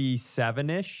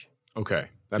 27-ish. Okay.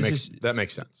 That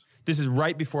makes sense. This is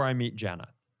right before I meet Jenna.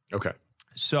 Okay.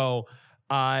 So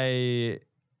I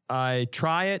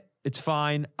try it. It's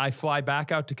fine. I fly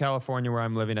back out to California where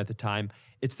I'm living at the time.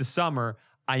 It's the summer.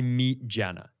 I meet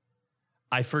Jenna.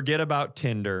 I forget about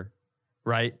Tinder,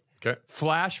 right? Okay.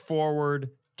 Flash forward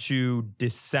to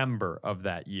December of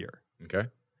that year. Okay.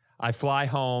 I fly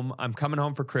home. I'm coming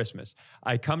home for Christmas.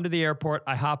 I come to the airport.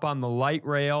 I hop on the light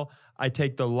rail. I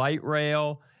take the light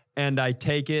rail and I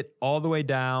take it all the way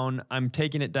down. I'm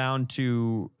taking it down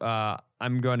to,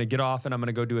 I'm going to get off and I'm going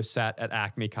to go do a set at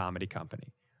Acme Comedy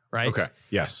Company, right? Okay,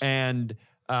 yes. And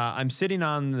I'm sitting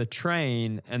on the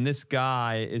train and this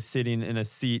guy is sitting in a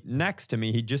seat next to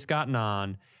me. He'd just gotten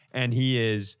on and he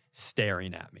is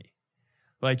staring at me.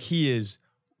 Like he is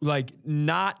like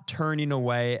not turning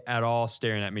away at all,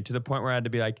 staring at me to the point where I had to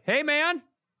be like, hey man,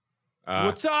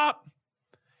 what's up?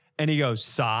 And he goes,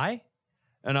 Cy?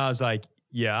 And I was like,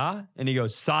 yeah. And he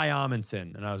goes, Cy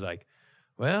Amundsen. And I was like,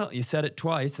 well, you said it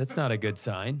twice. That's not a good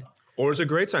sign. Or it's a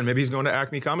great sign. Maybe he's going to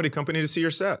Acme Comedy Company to see your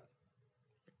set.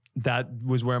 That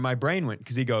was where my brain went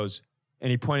because he goes, and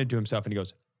he pointed to himself and he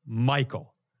goes,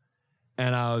 Michael.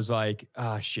 And I was like,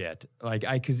 ah, shit. Like,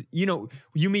 because, you know,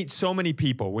 you meet so many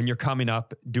people when you're coming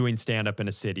up doing stand-up in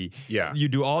a city. Yeah. You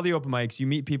do all the open mics, you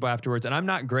meet people afterwards, and I'm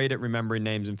not great at remembering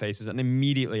names and faces, and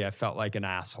immediately I felt like an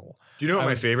asshole. Do you know what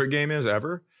my favorite game is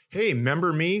ever? Hey,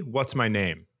 remember me? What's my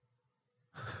name?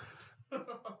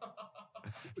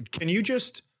 Can you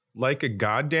just, like a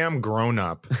goddamn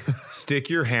grown-up, stick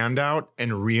your hand out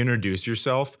and reintroduce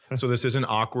yourself so this isn't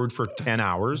awkward for 10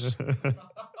 hours?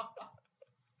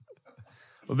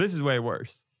 Well, this is way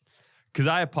worse. Because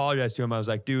I apologized to him. I was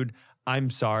like, dude, I'm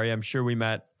sorry. I'm sure we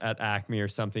met at Acme or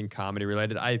something comedy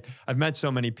related. I've met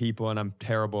so many people and I'm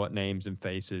terrible at names and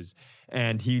faces.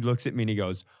 And he looks at me and he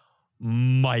goes,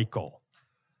 Michael.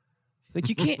 Like,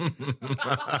 you can't.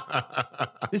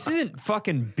 This isn't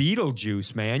fucking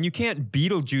Beetlejuice, man. You can't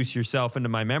Beetlejuice yourself into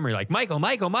my memory. Like, Michael.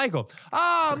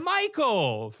 Ah,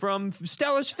 Michael from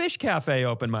Stella's Fish Cafe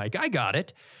open mic. I got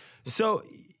it. So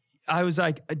I was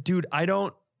like, dude, I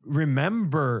don't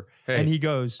remember. Hey, and he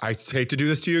goes, I hate to do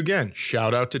this to you again.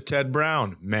 Shout out to Ted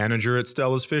Brown, manager at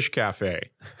Stella's Fish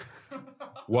Cafe.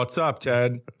 What's up,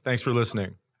 Ted? Thanks for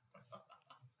listening.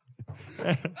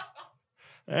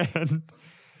 And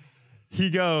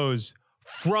he goes,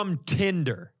 from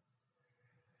Tinder.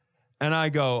 And I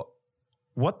go,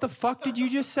 what the fuck did you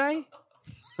just say?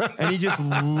 And he just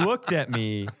looked at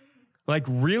me like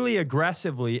really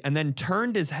aggressively and then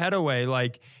turned his head away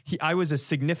like I was a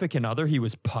significant other he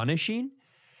was punishing,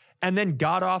 and then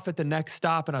got off at the next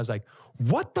stop. And I was like,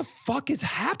 what the fuck is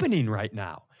happening right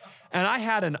now? And I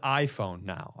had an iPhone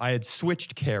now. I had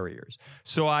switched carriers.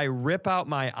 So I rip out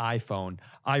my iPhone.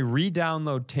 I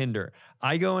re-download Tinder.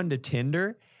 I go into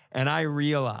Tinder and I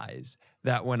realize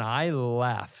that when I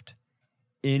left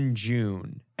in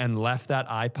June and left that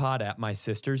iPod at my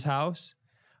sister's house,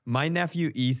 my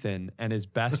nephew Ethan and his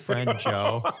best friend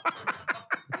Joe,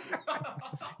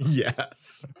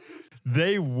 Yes.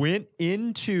 they went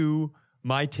into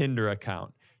my Tinder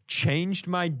account, changed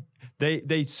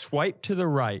they swiped to the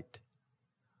right,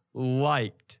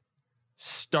 liked,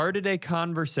 started a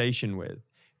conversation with,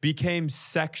 became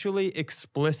sexually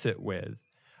explicit with,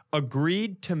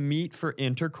 agreed to meet for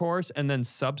intercourse, and then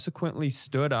subsequently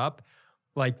stood up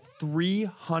like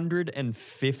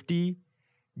 350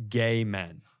 gay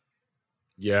men.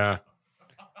 Yeah.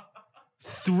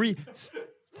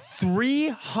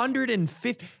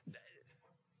 350.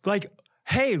 Like,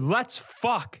 hey, let's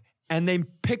fuck. And they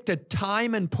picked a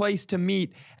time and place to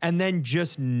meet and then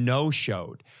just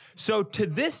no-showed. So to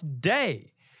this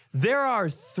day, there are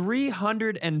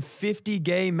 350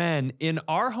 gay men in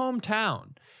our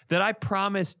hometown that I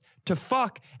promised to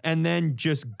fuck and then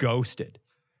just ghosted.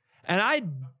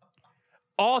 And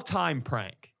all-time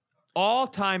prank.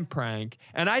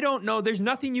 And I don't know, there's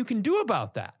nothing you can do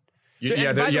about that.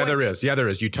 There is.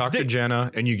 You talk to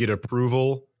Jenna and you get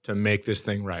approval to make this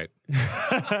thing right.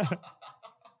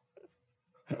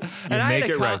 Make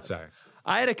it right, Si.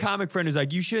 I had a comic friend who's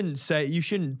like, you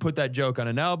shouldn't put that joke on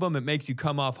an album. It makes you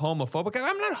come off homophobic.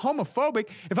 I'm not homophobic.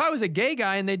 If I was a gay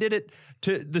guy and they did it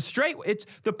to the straight,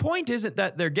 the point isn't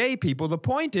that they're gay people. The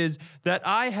point is that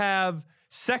I have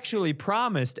sexually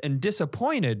promised and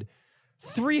disappointed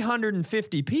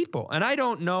 350 people. And I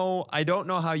don't know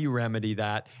how you remedy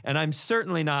that. And I'm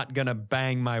certainly not going to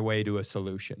bang my way to a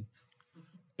solution.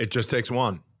 It just takes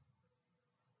one.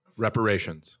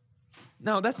 Reparations.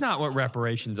 No, that's not what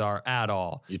reparations are at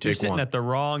all. You're sitting at the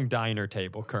wrong diner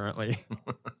table currently.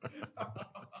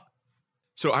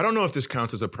 So I don't know if this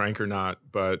counts as a prank or not,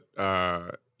 but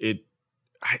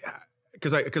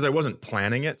because I wasn't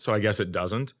planning it, so I guess it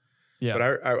doesn't. Yeah.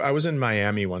 But I was in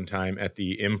Miami one time at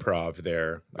the Improv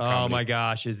there. Oh my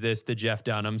gosh, is this the Jeff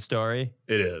Dunham story?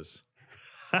 It is.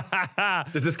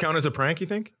 Does this count as a prank, you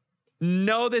think?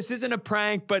 No, this isn't a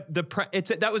prank, but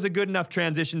that was a good enough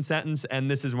transition sentence,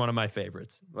 and this is one of my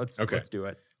favorites. Let's do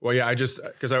it. Well, yeah,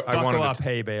 because I wanted buckle up,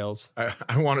 hay bales. I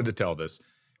wanted to tell this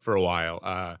for a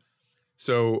while.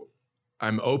 So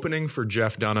I'm opening for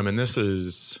Jeff Dunham, and this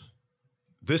is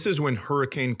when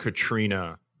Hurricane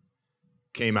Katrina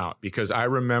came out, because I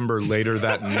remember later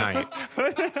that night.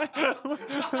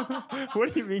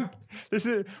 What do you mean?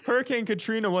 Hurricane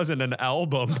Katrina wasn't an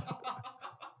album.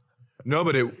 No,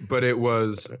 but it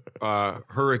was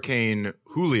Hurricane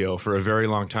Julio for a very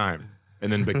long time,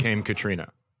 and then became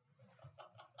Katrina.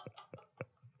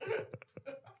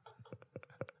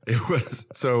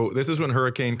 This is when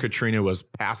Hurricane Katrina was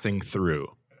passing through.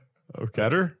 Okay.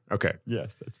 Better? Okay.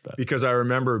 Yes, that's better. Because I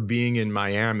remember being in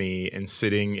Miami and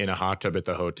sitting in a hot tub at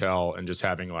the hotel and just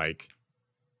having like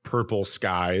purple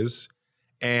skies,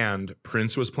 and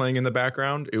Prince was playing in the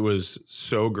background. It was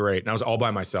so great. And I was all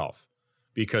by myself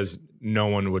because no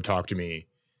one would talk to me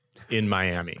in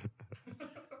Miami.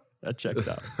 That checks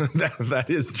out. that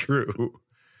is true.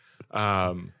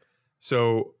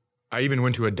 So I even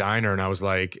went to a diner and I was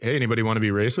like, hey, anybody want to be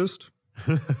racist?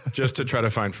 Just to try to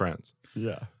find friends.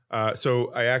 Yeah.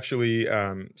 So I actually,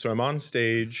 so I'm on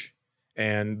stage,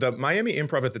 and the Miami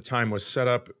Improv at the time was set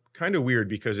up kind of weird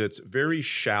because it's very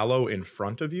shallow in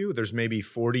front of you. There's maybe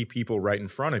 40 people right in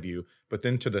front of you, but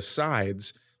then to the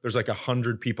sides, there's like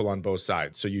 100 people on both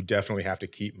sides. So you definitely have to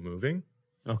keep moving.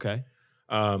 Okay.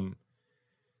 And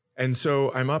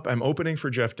so I'm opening for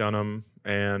Jeff Dunham,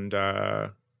 and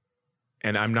I'm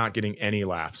not getting any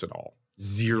laughs at all.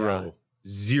 Zero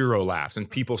laughs. And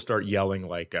people start yelling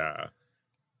like,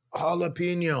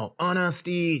 jalapeno, on a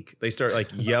stick. They start like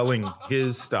yelling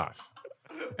his stuff.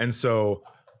 And so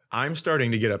I'm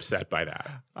starting to get upset by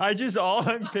that. All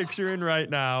I'm picturing right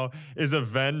now is a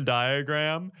Venn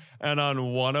diagram, and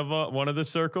on one of the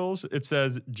circles it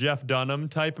says Jeff Dunham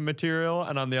type material,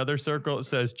 and on the other circle it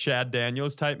says Chad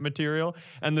Daniels type material,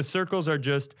 and the circles are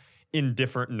just in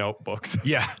different notebooks.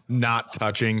 Yeah, not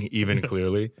touching even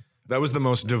clearly. That was the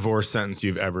most divorced sentence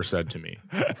you've ever said to me.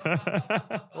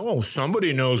 Oh,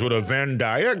 somebody knows what a Venn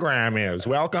diagram is.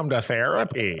 Welcome to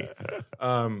therapy.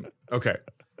 Okay,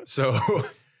 so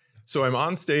I'm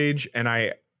on stage, and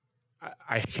I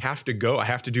have to go. I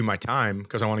have to do my time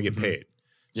because I want to get paid.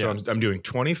 So I'm doing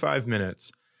 25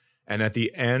 minutes, and at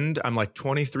the end, I'm like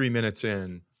 23 minutes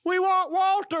in. We want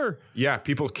Walter. Yeah,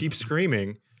 people keep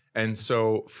screaming. And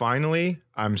so finally,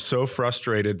 I'm so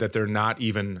frustrated that they're not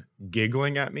even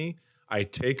giggling at me. I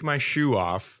take my shoe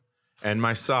off and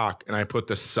my sock, and I put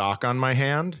the sock on my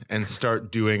hand and start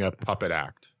doing a puppet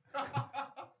act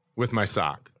with my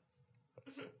sock.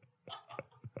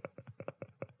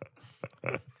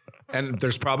 And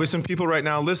there's probably some people right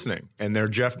now listening, and they're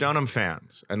Jeff Dunham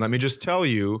fans. And let me just tell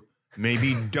you,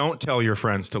 maybe don't tell your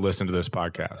friends to listen to this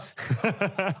podcast.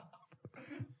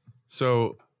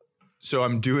 So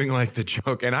I'm doing like the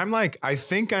joke, and I'm like, I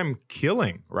think I'm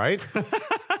killing, right?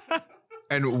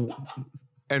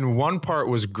 and one part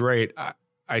was great.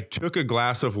 I took a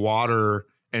glass of water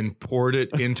and poured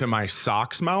it into my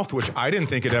sock's mouth, which I didn't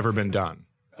think had ever been done.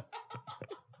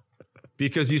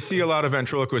 Because you see a lot of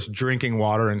ventriloquists drinking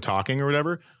water and talking or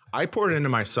whatever. I poured it into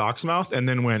my sock's mouth and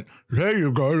then went, there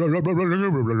you go,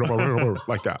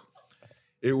 like that.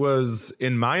 It was,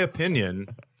 in my opinion,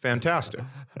 fantastic.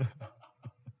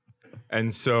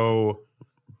 And so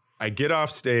I get off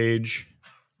stage.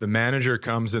 The manager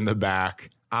comes in the back.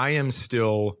 I am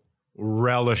still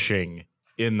relishing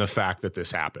in the fact that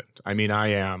this happened. I mean,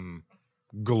 I am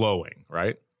glowing,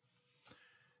 right?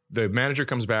 The manager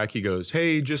comes back. He goes,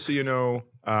 hey, just so you know,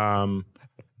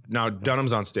 now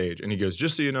Dunham's on stage. And he goes,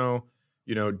 just so you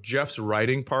know, Jeff's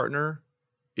writing partner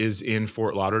is in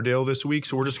Fort Lauderdale this week.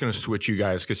 So we're just going to switch you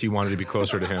guys because he wanted to be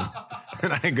closer to him.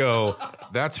 And I go,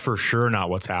 that's for sure not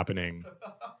what's happening.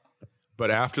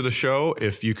 But after the show,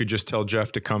 if you could just tell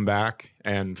Jeff to come back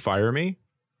and fire me,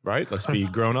 right? Let's be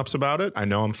grown-ups about it. I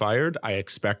know I'm fired. I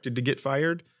expected to get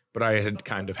fired, but I had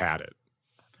kind of had it.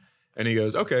 And he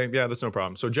goes, okay, yeah, that's no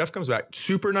problem. So Jeff comes back,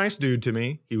 super nice dude to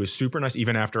me. He was super nice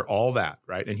even after all that,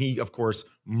 right? And he, of course,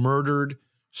 murdered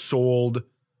sold,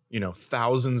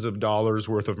 thousands of dollars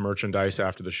worth of merchandise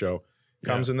after the show,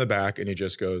 comes in the back and he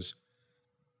just goes,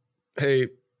 "Hey,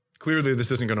 clearly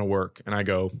this isn't going to work." And I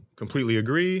go, "Completely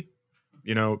agree.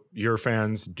 Your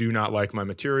fans do not like my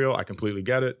material. I completely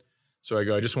get it." So I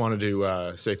go, "I just wanted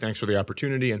to say thanks for the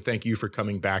opportunity and thank you for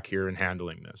coming back here and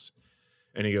handling this."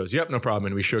 And he goes, "Yep, no problem."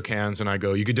 And we shook hands and I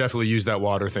go, "You could definitely use that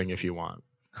water thing if you want."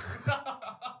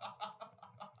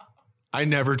 I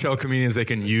never tell comedians they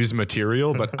can use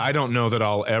material, but I don't know that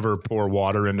I'll ever pour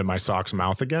water into my sock's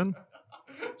mouth again.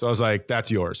 So I was like,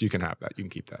 "That's yours. You can have that. You can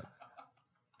keep that."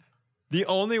 The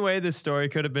only way this story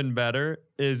could have been better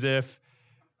is if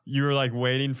you were like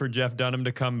waiting for Jeff Dunham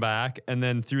to come back, and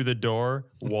then through the door,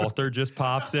 Walter just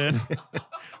pops in.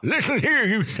 "Listen here,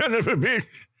 you son of a bitch.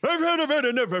 I've had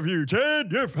enough of you,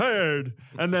 Ted. You're fired."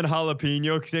 And then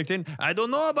Jalapeno kicks in. "I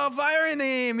don't know about firing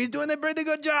him. He's doing a pretty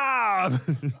good job."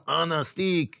 On a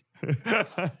stick.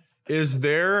 Is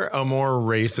there a more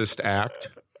racist act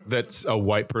that a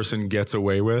white person gets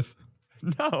away with?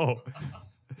 No.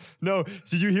 No.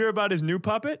 Did you hear about his new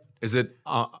puppet? Is it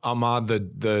Ahmad,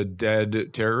 the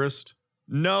dead terrorist?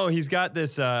 No, he's got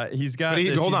this.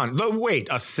 Hold on. Wait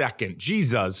a second.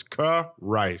 Jesus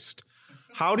Christ.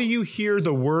 How do you hear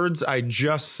the words I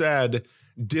just said,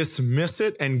 dismiss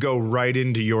it, and go right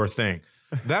into your thing?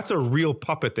 That's a real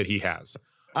puppet that he has.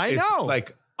 I It's know.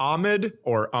 like Ahmed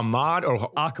or Ahmad or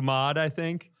Ahmad, I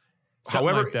think. Something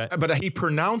however, like that. but he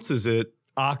pronounces it.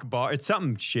 Akbar. It's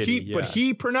something shitty. But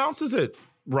he pronounces it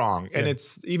wrong, and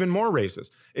it's even more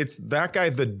racist. It's that guy,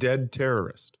 the dead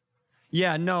terrorist.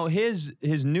 Yeah, no, his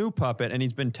new puppet, and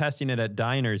he's been testing it at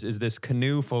diners, is this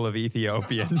canoe full of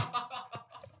Ethiopians.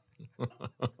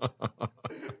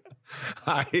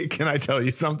 Can I tell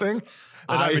you something?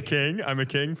 I'm a king. I'm a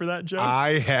king for that joke.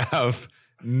 I have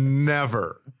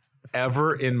never,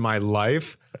 ever in my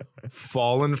life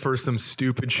fallen for some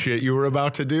stupid shit you were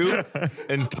about to do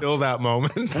until that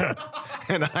moment.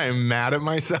 And I'm mad at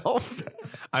myself.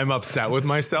 I'm upset with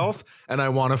myself. And I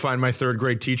want to find my third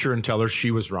grade teacher and tell her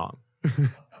she was wrong.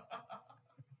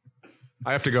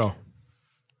 I have to go. All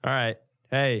right.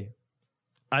 Hey,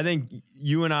 I think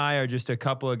you and I are just a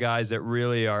couple of guys that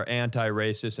really are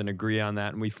anti-racist and agree on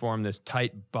that. And we form this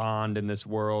tight bond in this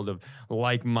world of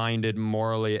like-minded,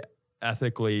 morally,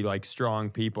 ethically, like strong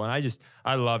people. And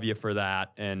I love you for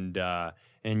that. And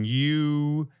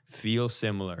you feel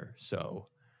similar. So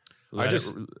I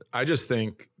just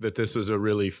think that this was a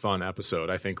really fun episode.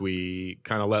 I think we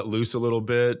kind of let loose a little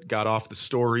bit, got off the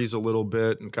stories a little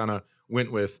bit, and kind of went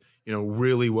with,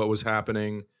 really what was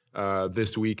happening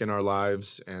this week in our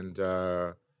lives. And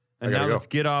now let's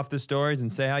get off the stories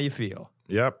and say how you feel.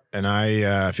 Yep. And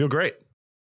I feel great.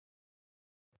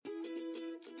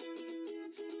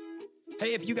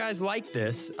 Hey, if you guys like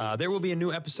this, there will be a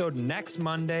new episode next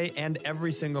Monday and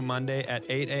every single Monday at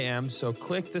 8 a.m. So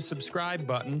click the subscribe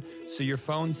button so your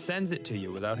phone sends it to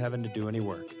you without having to do any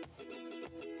work.